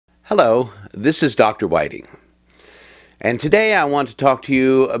Hello, this is Dr. Whiting, and today I want to talk to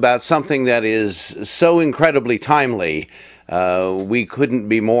you about something that is so incredibly timely. We couldn't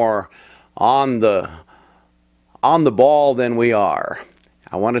be more on the ball than we are.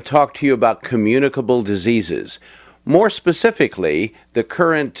 I want to talk to you about communicable diseases, more specifically the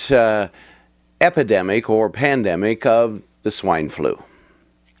current epidemic or pandemic of the swine flu.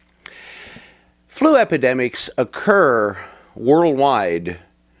 Flu epidemics occur worldwide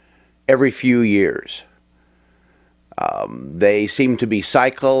every few years. They seem to be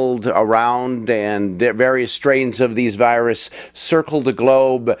cycled around, and various strains of these virus circle the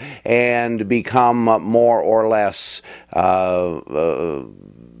globe and become more or less of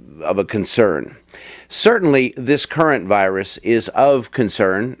a concern. Certainly, this current virus is of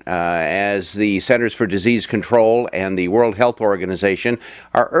concern, as the Centers for Disease Control and the World Health Organization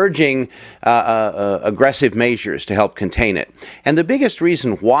are urging aggressive measures to help contain it. And the biggest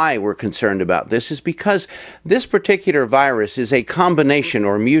reason why we're concerned about this is because this particular virus is a combination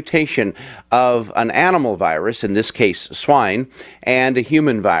or mutation of an animal virus, in this case swine, and a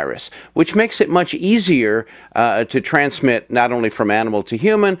human virus, which makes it much easier to transmit not only from animal to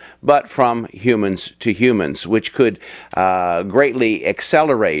human, but from humans to humans, which could greatly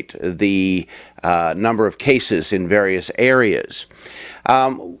accelerate the number of cases in various areas.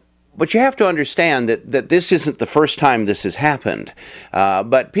 But you have to understand that this isn't the first time this has happened,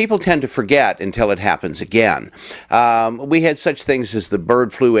 but people tend to forget until it happens again. We had such things as the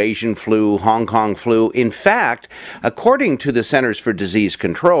bird flu, Asian flu, Hong Kong flu. In fact, according to the Centers for Disease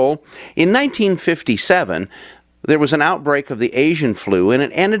Control, in 1957, there was an outbreak of the Asian flu, and it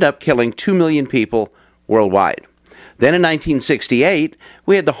ended up killing 2 million people worldwide. Then in 1968,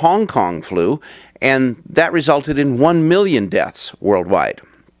 we had the Hong Kong flu, and that resulted in 1 million deaths worldwide.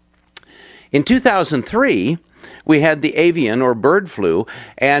 In 2003, we had the avian or bird flu,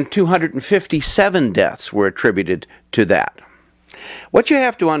 and 257 deaths were attributed to that. What you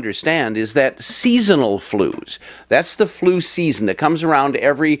have to understand is that seasonal flus, that's the flu season that comes around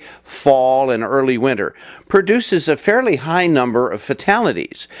every fall and early winter, produces a fairly high number of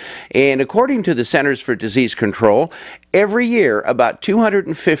fatalities. And according to the Centers for Disease Control, every year about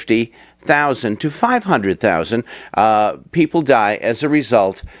 250,000 to 500,000 people die as a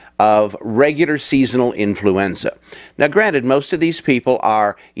result of regular seasonal influenza. Now granted, most of these people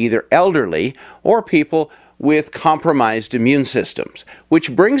are either elderly or people with compromised immune systems,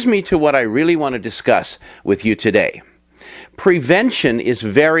 which brings me to what I really want to discuss with you today. Prevention is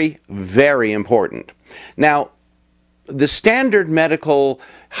very, very important. Now, the standard medical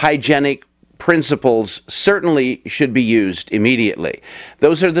hygienic principles certainly should be used immediately.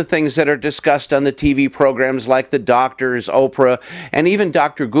 Those are the things that are discussed on the TV programs like The Doctors, Oprah, and even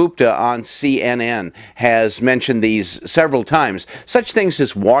Dr. Gupta on CNN has mentioned these several times. Such things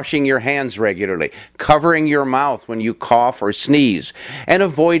as washing your hands regularly, covering your mouth when you cough or sneeze, and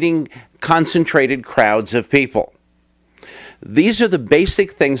avoiding concentrated crowds of people. These are the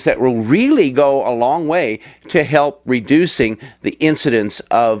basic things that will really go a long way to help reducing the incidence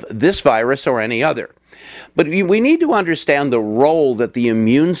of this virus or any other. But we need to understand the role that the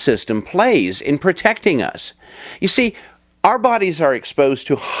immune system plays in protecting us. You see, our bodies are exposed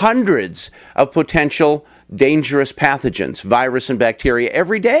to hundreds of potential dangerous pathogens, virus and bacteria,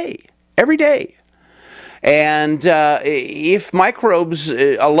 every day. Every day. And if microbes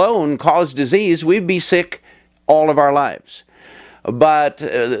alone cause disease, we'd be sick all of our lives. But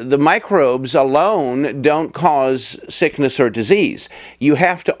the microbes alone don't cause sickness or disease. You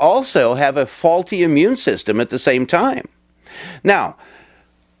have to also have a faulty immune system at the same time. Now,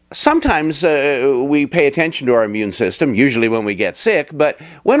 sometimes we pay attention to our immune system, usually when we get sick, but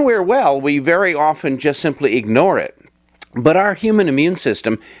when we're well, we very often just simply ignore it. But our human immune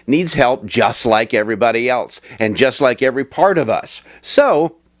system needs help just like everybody else, and just like every part of us.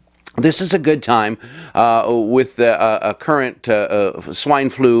 So, this is a good time with a current swine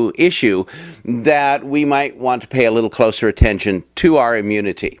flu issue that we might want to pay a little closer attention to our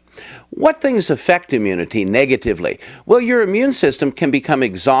immunity. What things affect immunity negatively? Well, your immune system can become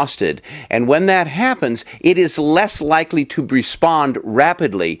exhausted, and when that happens, it is less likely to respond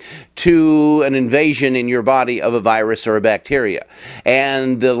rapidly to an invasion in your body of a virus or a bacteria.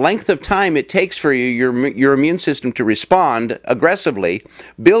 And the length of time it takes for your immune system to respond aggressively,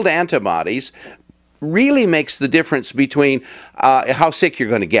 build antibodies, really makes the difference between how sick you're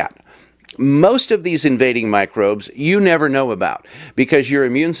going to get. Most of these invading microbes you never know about because your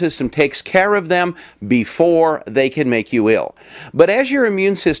immune system takes care of them before they can make you ill. But as your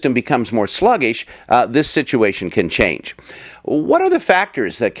immune system becomes more sluggish, this situation can change. What are the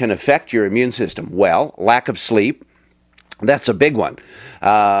factors that can affect your immune system? Well, lack of sleep, That's a big one.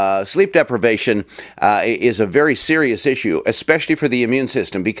 Sleep deprivation is a very serious issue, especially for the immune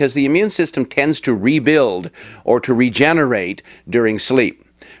system, because the immune system tends to rebuild or to regenerate during sleep.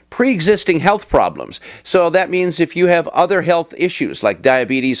 Pre-existing health problems. So that means if you have other health issues like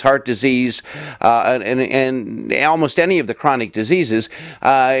diabetes, heart disease, and almost any of the chronic diseases,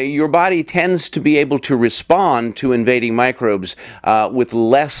 your body tends to be able to respond to invading microbes with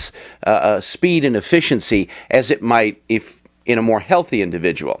less speed and efficiency as it might if in a more healthy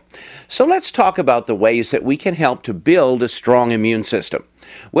individual. So let's talk about the ways that we can help to build a strong immune system.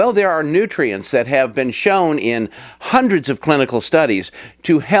 Well, there are nutrients that have been shown in hundreds of clinical studies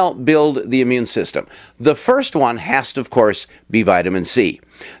to help build the immune system. The first one has to, of course, be vitamin C.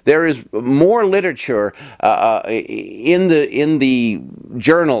 There is more literature in the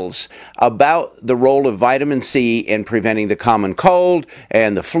journals about the role of vitamin C in preventing the common cold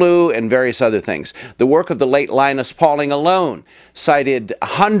and the flu and various other things. The work of the late Linus Pauling alone cited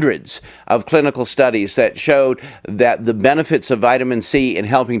hundreds of clinical studies that showed that the benefits of vitamin C in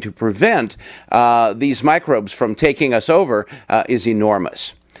helping to prevent these microbes from taking us over is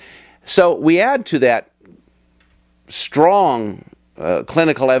enormous. So we add to that strong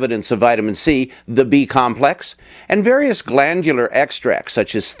clinical evidence of vitamin C, the B complex, and various glandular extracts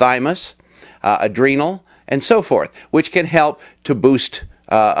such as thymus, adrenal, and so forth, which can help to boost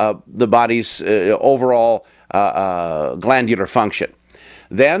the body's overall glandular function.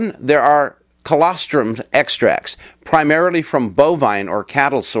 Then there are colostrum extracts, primarily from bovine or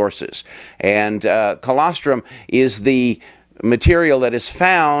cattle sources. And colostrum is the material that is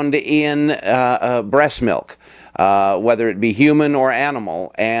found in breast milk, whether it be human or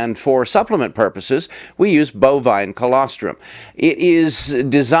animal, and for supplement purposes we use bovine colostrum. It is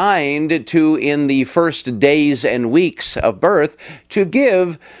designed to, in the first days and weeks of birth, to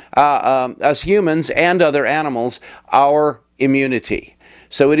give us humans and other animals our immunity.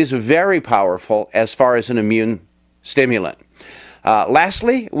 So it is very powerful as far as an immune stimulant.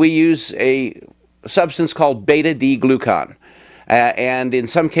 Lastly, we use a substance called beta-D-glucan. And in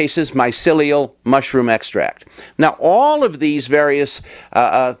some cases, mycelial mushroom extract. Now, all of these various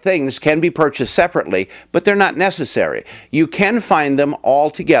things can be purchased separately, but they're not necessary. You can find them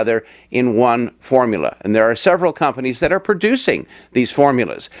all together in one formula, and there are several companies that are producing these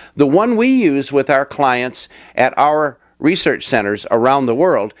formulas. The one we use with our clients at our research centers around the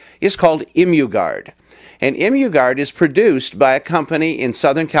world is called ImmuGuard. And ImmuGuard is produced by a company in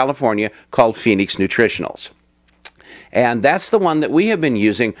Southern California called Phoenix Nutritionals. And that's the one that we have been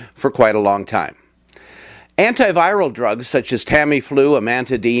using for quite a long time. Antiviral drugs such as Tamiflu,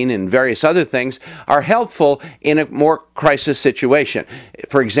 amantadine, and various other things are helpful in a more crisis situation.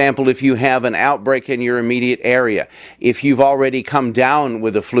 For example, if you have an outbreak in your immediate area, if you've already come down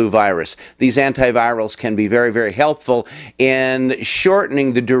with a flu virus, these antivirals can be very, very helpful in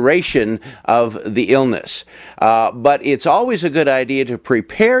shortening the duration of the illness. But it's always a good idea to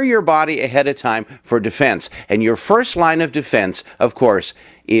prepare your body ahead of time for defense. And your first line of defense, of course,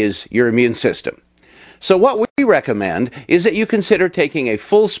 is your immune system. So what we recommend is that you consider taking a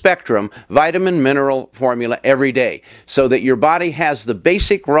full spectrum vitamin mineral formula every day so that your body has the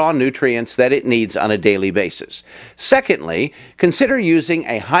basic raw nutrients that it needs on a daily basis. Secondly, consider using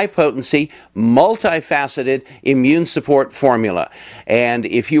a high potency, multifaceted immune support formula. And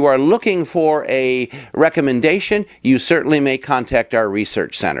if you are looking for a recommendation, you certainly may contact our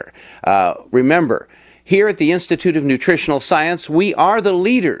research center. Remember, here at the Institute of Nutritional Science, we are the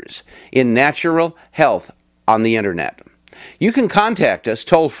leaders in natural health on the internet. You can contact us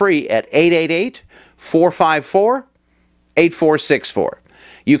toll-free at 888-454-8464.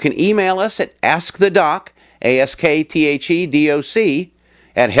 You can email us at askthedoc, ASKTHEDOC,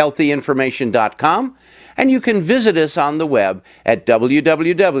 at healthyinformation.com, and you can visit us on the web at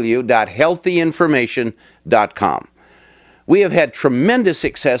www.healthyinformation.com. We have had tremendous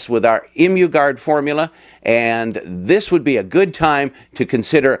success with our ImmuGuard formula, and this would be a good time to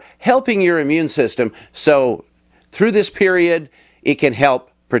consider helping your immune system so through this period it can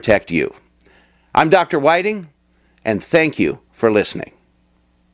help protect you. I'm Dr. Whiting, and thank you for listening.